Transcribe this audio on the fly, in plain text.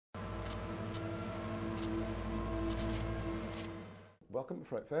welcome to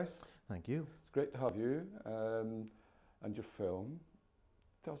FrightFest. Thank you. It's great to have you and your film.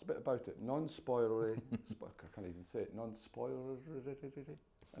 Tell us a bit about it. Non-spoilery. I can't even say it. Non-spoilery.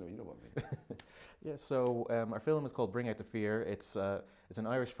 Anyway, you know what I mean. Yeah. So our film is called Bring Out the Fear. It's an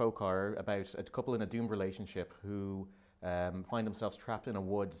Irish folk horror about a couple in a doomed relationship who find themselves trapped in a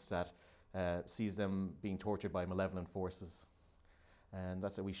woods that sees them being tortured by malevolent forces. And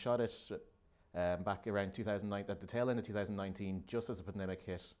that's it. We shot it back around 2009, at the tail end of 2019, just as the pandemic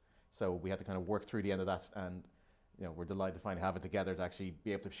hit. So we had to kind of work through the end of that, and we're delighted to finally have it together to actually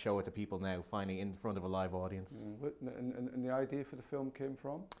be able to show it to people now, finally in front of a live audience. And the idea for the film came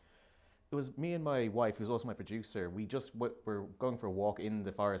from? It was me and my wife, who's also my producer. We just were going for a walk in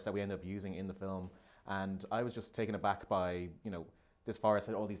the forest that we ended up using in the film, and I was just taken aback by this forest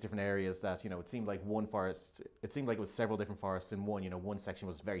had all these different areas that it seemed like one forest. It seemed like it was several different forests in one. One section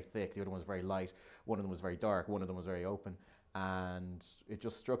was very thick, the other one was very light, one of them was very dark, one of them was very open, and it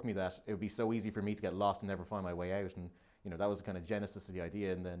just struck me that it would be so easy for me to get lost and never find my way out. And that was the kind of genesis of the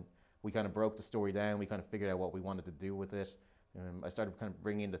idea. And then we kind of broke the story down. We kind of figured out what we wanted to do with it. I started kind of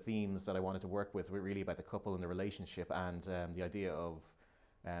bringing in the themes that I wanted to work with, really about the couple and the relationship, and the idea of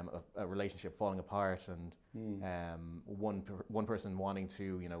a relationship falling apart, and one person wanting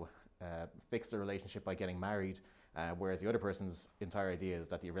to fix the relationship by getting married, whereas the other person's entire idea is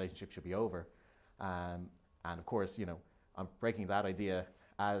that the relationship should be over. And of course, I'm breaking that idea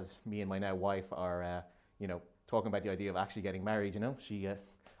as me and my now wife are talking about the idea of actually getting married. She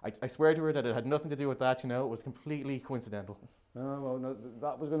I swear to her that it had nothing to do with that. It was completely coincidental. Oh, well, no,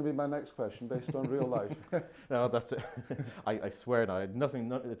 that was going to be my next question, based on real life. No, that's it. I swear not.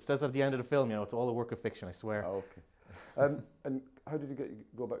 Nothing. It says at the end of the film, it's all a work of fiction. I swear. Oh, okay. And how did you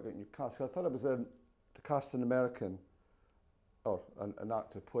go about getting your cast? I thought it was to cast an American, or an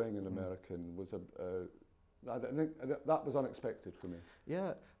actor playing an American was I think that was unexpected for me.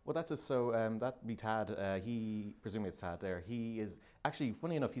 Yeah, well, that's just so that be Tad. Presumably it's Tad there. He is actually,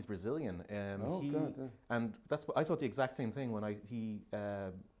 funny enough, he's Brazilian. God, yeah. And that's what I thought the exact same thing when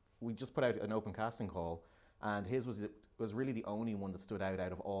we just put out an open casting call, and his was really the only one that stood out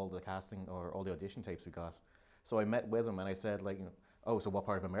of all the casting or all the audition tapes we got. So I met with him and I said, like, oh, so what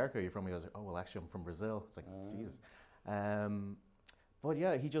part of America are you from? He was like, oh, well, actually I'm from Brazil. It's like, Jesus. But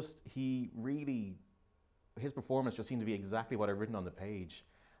yeah, he really. His performance just seemed to be exactly what I've written on the page,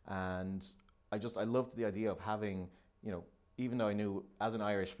 and I loved the idea of having, even though I knew as an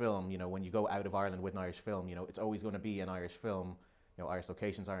Irish film, when you go out of Ireland with an Irish film, it's always going to be an Irish film, Irish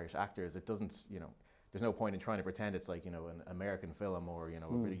locations, Irish actors. It doesn't, there's no point in trying to pretend it's like, an American film or, a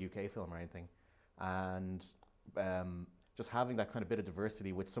UK film or anything. And just having that kind of bit of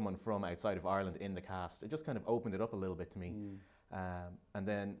diversity with someone from outside of Ireland in the cast, it just kind of opened it up a little bit to me. And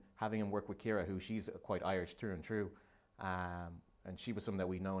then having him work with Kira, who she's quite Irish through and through, and she was someone that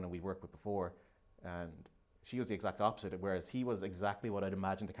we'd known and we'd worked with before, and she was the exact opposite, whereas he was exactly what I'd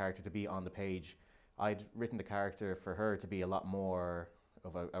imagined the character to be on the page. I'd written the character for her to be a lot more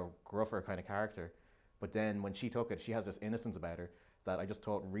of a gruffer kind of character, but then when she took it, she has this innocence about her that I just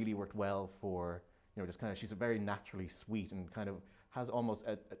thought really worked well for, just kind of, she's a very naturally sweet and kind of has almost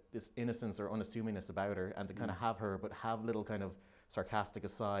this innocence or unassuming-ness about her, and to kind of have her, but have little kind of sarcastic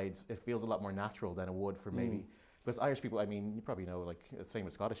asides, it feels a lot more natural than it would for maybe, because Irish people, I mean, you probably know, like, same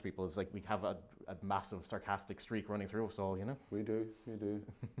with Scottish people, it's like we have a massive sarcastic streak running through us all, We do.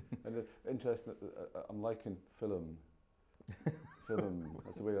 And interesting, I'm liking film.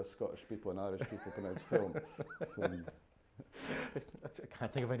 That's the way us Scottish people and Irish people pronounce film. I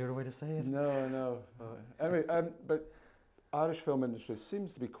can't think of any other way to say it. No. Anyway, but Irish film industry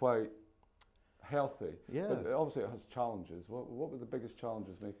seems to be quite healthy. Yeah. But obviously it has challenges. What were the biggest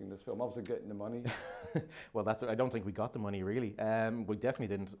challenges making this film? Obviously getting the money. Well, I don't think we got the money really. We definitely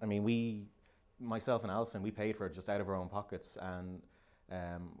didn't. I mean, myself and Alison, we paid for it just out of our own pockets, and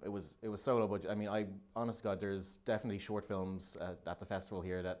it was so low budget. I mean, honest to God, there's definitely short films at the festival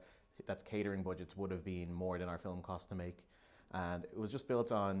here that's catering budgets would have been more than our film cost to make. And it was just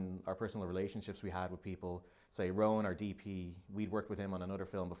built on our personal relationships we had with people. Say Rowan, our DP, we'd worked with him on another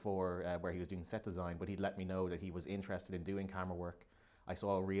film before where he was doing set design, but he'd let me know that he was interested in doing camera work. I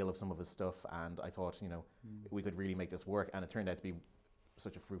saw a reel of some of his stuff and I thought, we could really make this work, and it turned out to be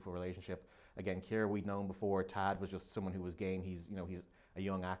such a fruitful relationship. Again, Kira we'd known before. Tad was just someone who was game. He's a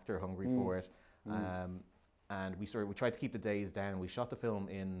young actor hungry for it. And we tried to keep the days down. We shot the film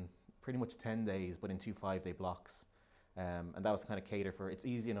in pretty much 10 days, but in 2 5-day blocks. And that was kind of cater for, it's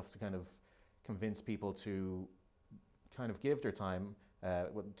easy enough to kind of convince people to kind of give their time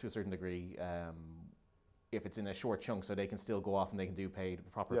to a certain degree if it's in a short chunk, so they can still go off and they can do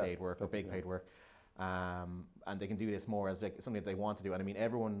proper paid work or big paid work. and they can do this more as like something that they want to do. And I mean,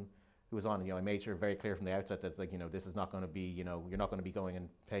 everyone who was on, you know, I made sure very clear from the outset that, like, you know, this is not going to be, you know, you're not going to be going and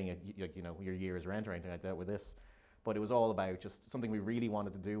paying you know, your year's rent or anything like that with this. But it was all about just something we really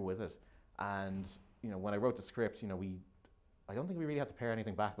wanted to do with it. And you know, when I wrote the script, you know, I don't think we really had to pare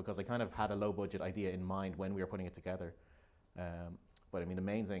anything back because I kind of had a low budget idea in mind when we were putting it together. But I mean, the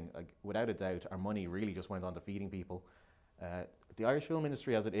main thing, like, without a doubt, our money really just went on to feeding people. The Irish film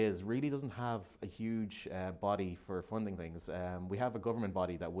industry as it is really doesn't have a huge body for funding things. We have a government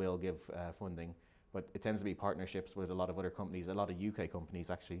body that will give funding, but it tends to be partnerships with a lot of other companies, a lot of UK companies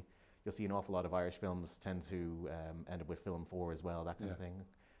actually. You'll see an awful lot of Irish films tend to end up with Film 4 as well, that kind of thing.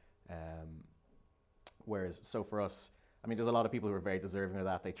 Whereas, so for us, I mean, there's a lot of people who are very deserving of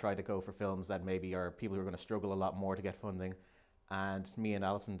that. They try to go for films that maybe are people who are going to struggle a lot more to get funding. And me and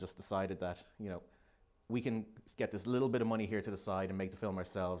Alison just decided that, you know, we can get this little bit of money here to the side and make the film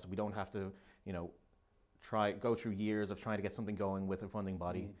ourselves. We don't have to, you know, go through years of trying to get something going with a funding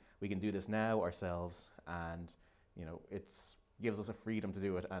body. We can do this now ourselves, and you know, gives us a freedom to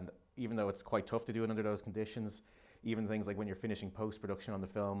do it. And even though it's quite tough to do it under those conditions, even things like when you're finishing post-production on the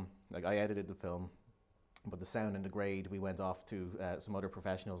film, like I edited the film, but the sound and the grade we went off to some other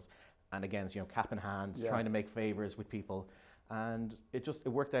professionals, and again, you know, cap in hand, trying to make favors with people. And it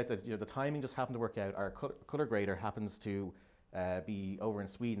worked out that, you know, the timing just happened to work out. Our color grader happens to be over in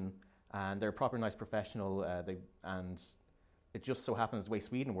Sweden, and they're a proper nice professional. And it just so happens the way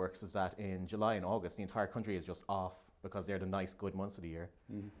Sweden works is that in July and August, the entire country is just off because they're the nice, good months of the year.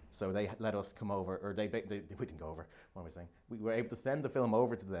 So they let us come over, or we didn't go over, what am I saying? We were able to send the film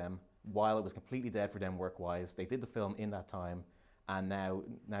over to them while it was completely dead for them work-wise. They did the film in that time. And now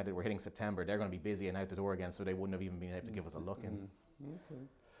that we're hitting September, they're going to be busy and out the door again, so they wouldn't have even been able to give us a look in. Okay.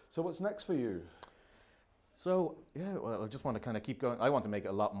 So what's next for you? So, yeah, well, I just want to kind of keep going. I want to make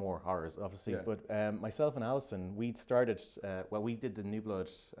a lot more horrors, obviously, but myself and Alison, we'd started, we did the New Blood,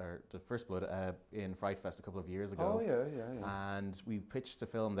 or the First Blood, in FrightFest a couple of years ago. Oh, yeah. And we pitched a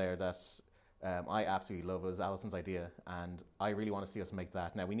film there that I absolutely love. It was Alison's idea, and I really want to see us make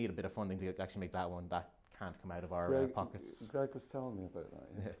that. Now, we need a bit of funding to actually make that one. That can't come out of our pockets. Greg was telling me about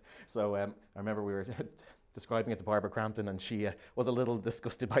that. Yeah. So I remember we were describing it to Barbara Crampton, and she was a little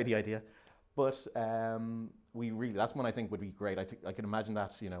disgusted by the idea. But that's one I think would be great. I can imagine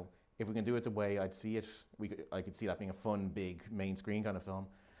that, you know, if we can do it the way I'd see it, I could see that being a fun, big, main screen kind of film.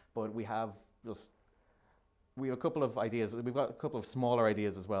 But we have a couple of ideas. We've got a couple of smaller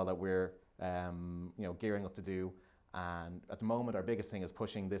ideas as well that we're you know, gearing up to do. And at the moment, our biggest thing is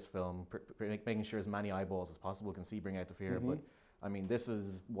pushing this film, making sure as many eyeballs as possible can see Bring Out the Fear. But I mean, this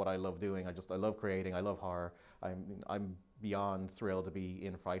is what I love doing. I love creating. I love horror. I'm beyond thrilled to be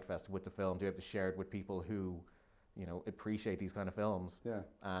in FrightFest with the film, to be able to share it with people who, you know, appreciate these kind of films. Yeah.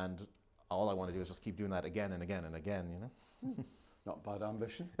 And all I want to do is just keep doing that again and again and again, you know. Not bad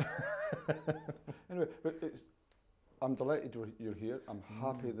ambition. Anyway, but I'm delighted you're here. I'm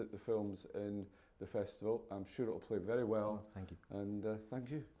happy that the film's in the festival. I'm sure it'll play very well. Oh, thank you. And thank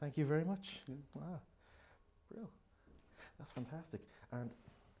you. Thank you very much. Yeah. Wow. Real. That's fantastic. And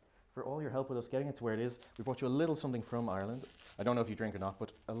for all your help with us getting it to where it is, we brought you a little something from Ireland. I don't know if you drink or not,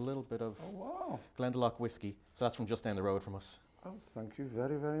 but a little bit of Glendalough whiskey. So that's from just down the road from us. Oh, thank you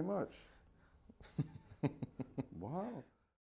very, very much. Wow.